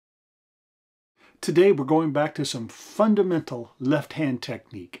Today we're going back to some fundamental left-hand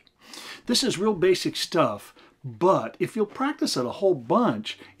technique. This is real basic stuff, but if you'll practice it a whole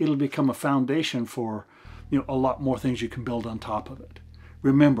bunch, it'll become a foundation for a lot more things you can build on top of it.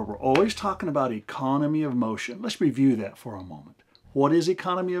 Remember, we're always talking about economy of motion. Let's review that for a moment. What is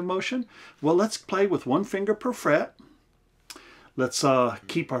economy of motion? Well, let's play with one finger per fret. Let's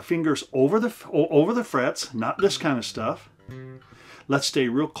keep our fingers over the frets, not this kind of stuff. Let's stay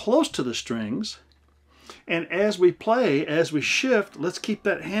real close to the strings. And as we play, as we shift, let's keep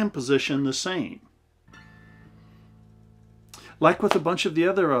that hand position the same. Like with a bunch of the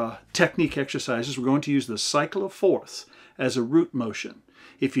other technique exercises, we're going to use the cycle of fourths as a root motion.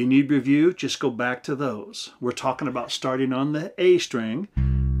 If you need review, just go back to those. We're talking about starting on the A string,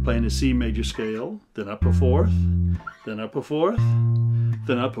 playing the C major scale, then up a fourth, then up a fourth,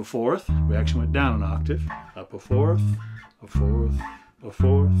 then up a fourth. We actually went down an octave. Up a fourth, a fourth, a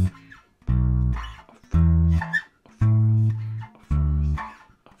fourth,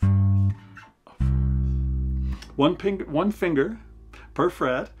 one finger per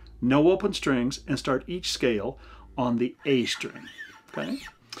fret, no open strings, and start each scale on the A string. Okay?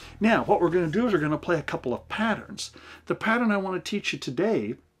 Now, what we're going to do is we're going to play a couple of patterns. The pattern I want to teach you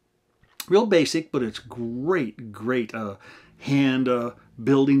today, real basic, but it's great hand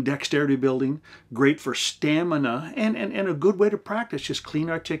building, dexterity building, great for stamina, and a good way to practice just clean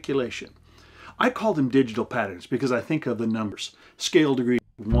articulation. I call them digital patterns because I think of the numbers. Scale degree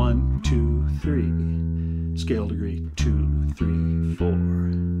 1, 2, 3. Scale degree 2, 3, 4.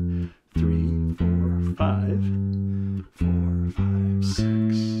 3, 4, 5. 4, 5,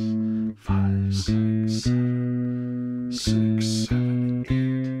 6. 5, 6, 7. 6,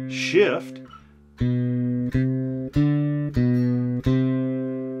 7, 8. Shift.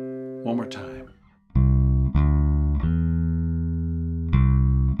 One more time.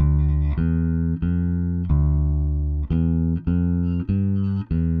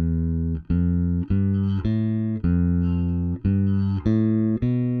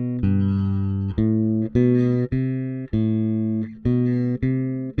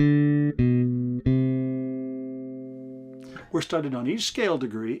 We're starting on each scale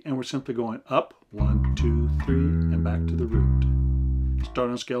degree and we're simply going up 1, 2, 3 and back to the root. Start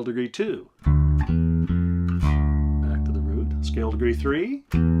on scale degree 2. Back to the root. Scale degree 3.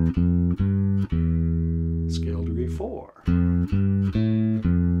 Scale degree 4.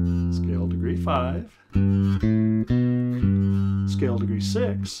 Scale degree 5. Scale degree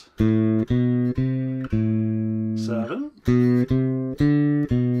 6. 7.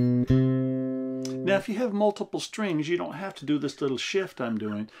 Now, if you have multiple strings, you don't have to do this little shift I'm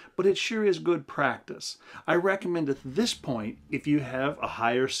doing, but it sure is good practice. I recommend at this point, if you have a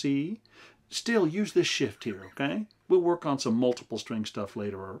higher C, still use this shift here, okay? We'll work on some multiple string stuff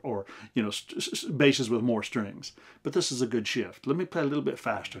later, or basses with more strings. But this is a good shift. Let me play a little bit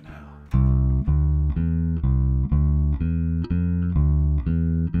faster now.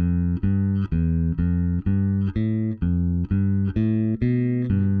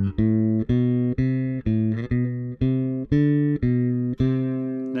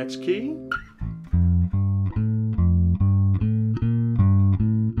 Next key.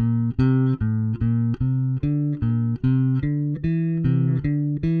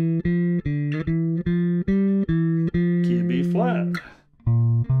 Key of B flat.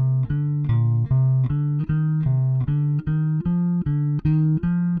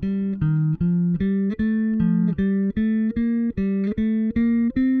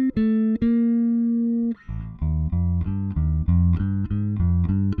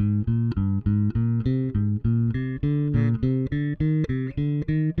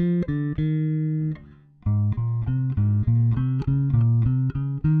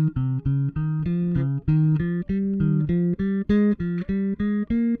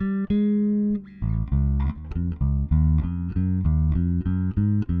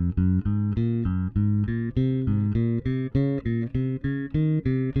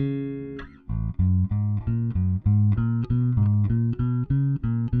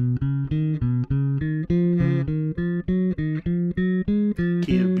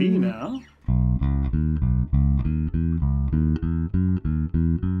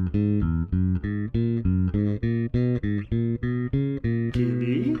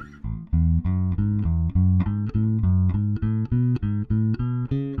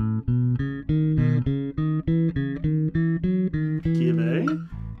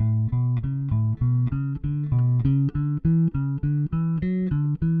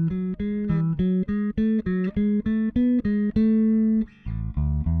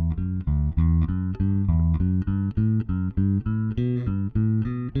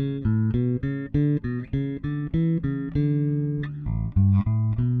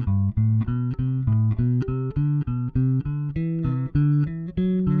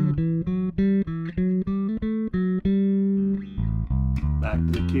 back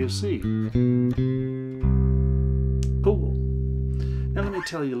to the key of C. Cool. Now let me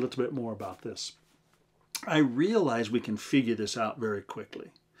tell you a little bit more about this. I realize we can figure this out very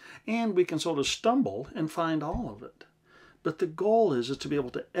quickly, and we can sort of stumble and find all of it. But the goal is to be able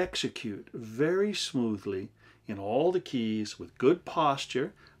to execute very smoothly in all the keys with good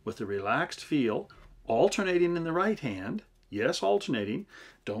posture, with a relaxed feel, alternating in the right hand. Yes, alternating.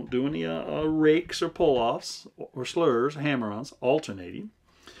 Don't do any rakes or pull-offs or slurs, hammer-ons, alternating.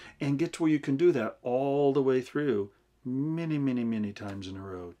 And get to where you can do that all the way through many, many, many times in a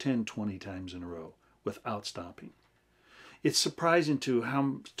row, 10, 20 times in a row without stopping. It's surprising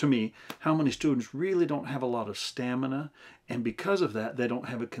to me how many students really don't have a lot of stamina, and because of that, they don't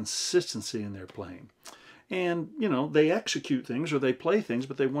have a consistency in their playing. And, you know, they execute things or they play things,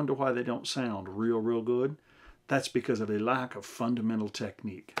 but they wonder why they don't sound real good. That's because of a lack of fundamental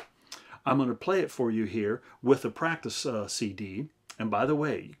technique. I'm going to play it for you here with the practice CD. And by the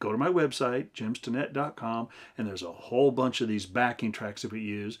way, go to my website, jimstonette.com, and there's a whole bunch of these backing tracks that we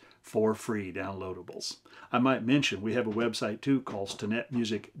use for free downloadables. I might mention we have a website too called Stonette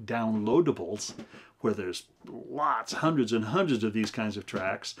Music Downloadables, where there's lots, hundreds and hundreds of these kinds of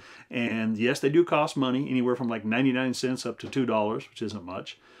tracks. And yes, they do cost money, anywhere from like 99 cents up to $2, which isn't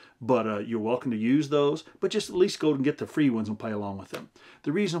much. But you're welcome to use those, but just at least go and get the free ones and play along with them.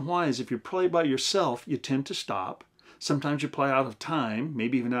 The reason why is if you play by yourself, you tend to stop. Sometimes you play out of time,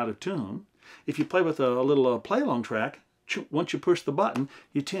 maybe even out of tune. If you play with a little play-along track, once you push the button,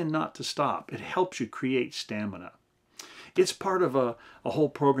 you tend not to stop. It helps you create stamina. It's part of a whole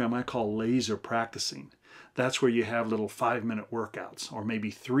program I call laser practicing. That's where you have little 5-minute workouts, or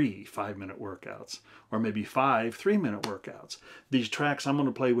maybe 3 5-minute workouts, or maybe 5 3-minute workouts. These tracks I'm going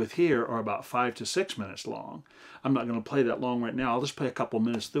to play with here are about 5 to 6 minutes long. I'm not going to play that long right now. I'll just play a couple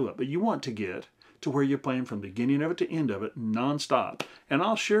minutes through it. But you want to get to where you're playing from the beginning of it to end of it non-stop. And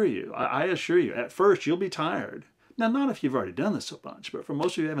I'll assure you, I assure you, at first you'll be tired. Now, not if you've already done this a bunch, but for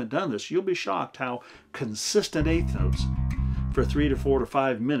most of you who haven't done this, you'll be shocked how consistent eighth notes for 3 to 4 to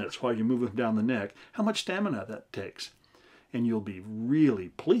 5 minutes while you're moving down the neck, how much stamina that takes. And you'll be really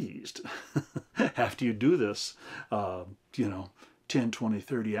pleased after you do this, 10, 20,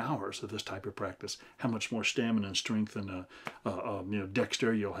 30 hours of this type of practice, how much more stamina and strength and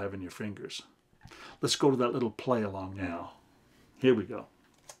dexterity you'll have in your fingers. Let's go to that little play along now. Here we go.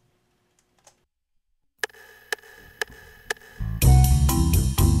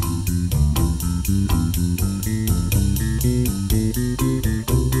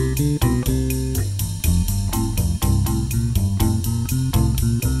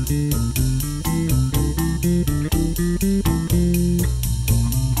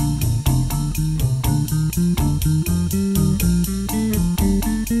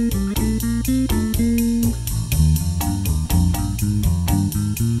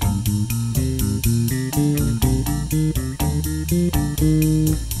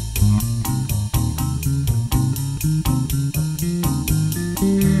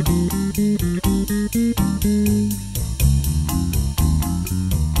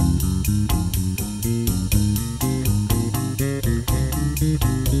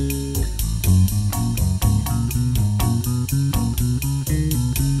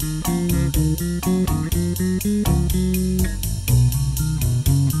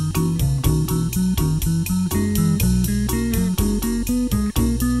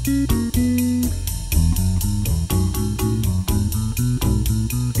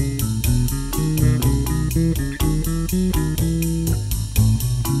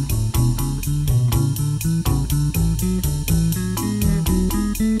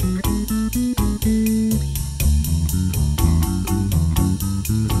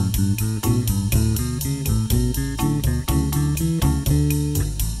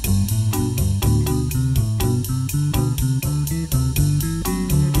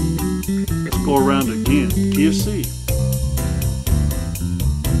 Go around again, key of C.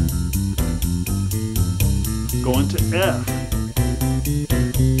 Go into F.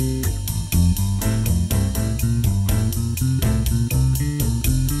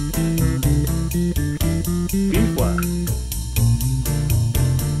 B flat.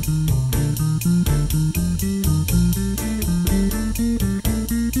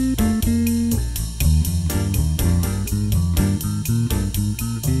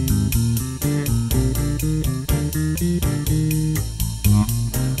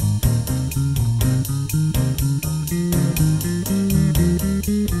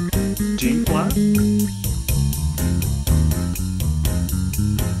 G flat,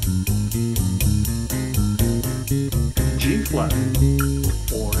 G flat,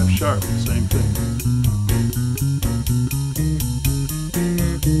 or F sharp, same thing.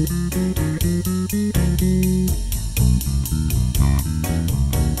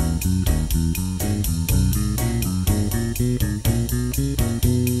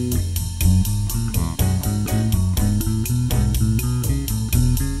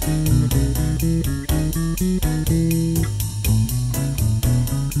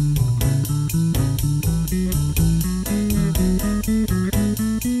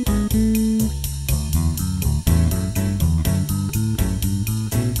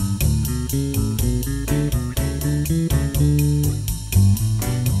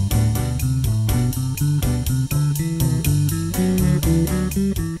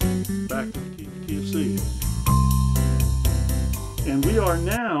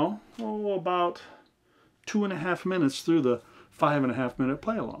 about 2.5 minutes through the 5.5-minute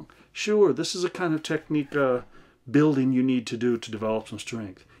play along. Sure, this is a kind of technique building you need to do to develop some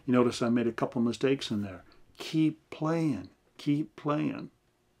strength. You notice I made a couple mistakes in there. Keep playing. Keep playing.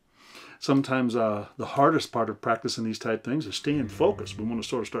 Sometimes the hardest part of practicing these type things is staying focused. We want to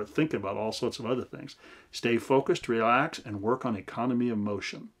sort of start thinking about all sorts of other things. Stay focused, relax, and work on economy of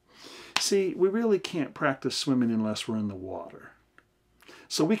motion. See, we really can't practice swimming unless we're in the water.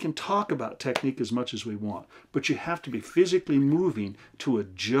 So we can talk about technique as much as we want, but you have to be physically moving to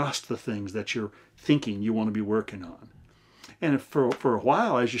adjust the things that you're thinking you want to be working on. And if for a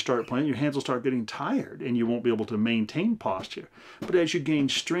while, as you start playing, your hands will start getting tired and you won't be able to maintain posture. But as you gain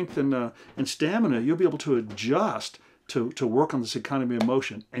strength and stamina, you'll be able to adjust to work on this economy of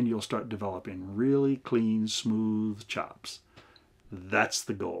motion, and you'll start developing really clean, smooth chops. That's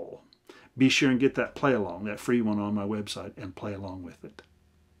the goal. Be sure and get that play along, that free one on my website, and play along with it.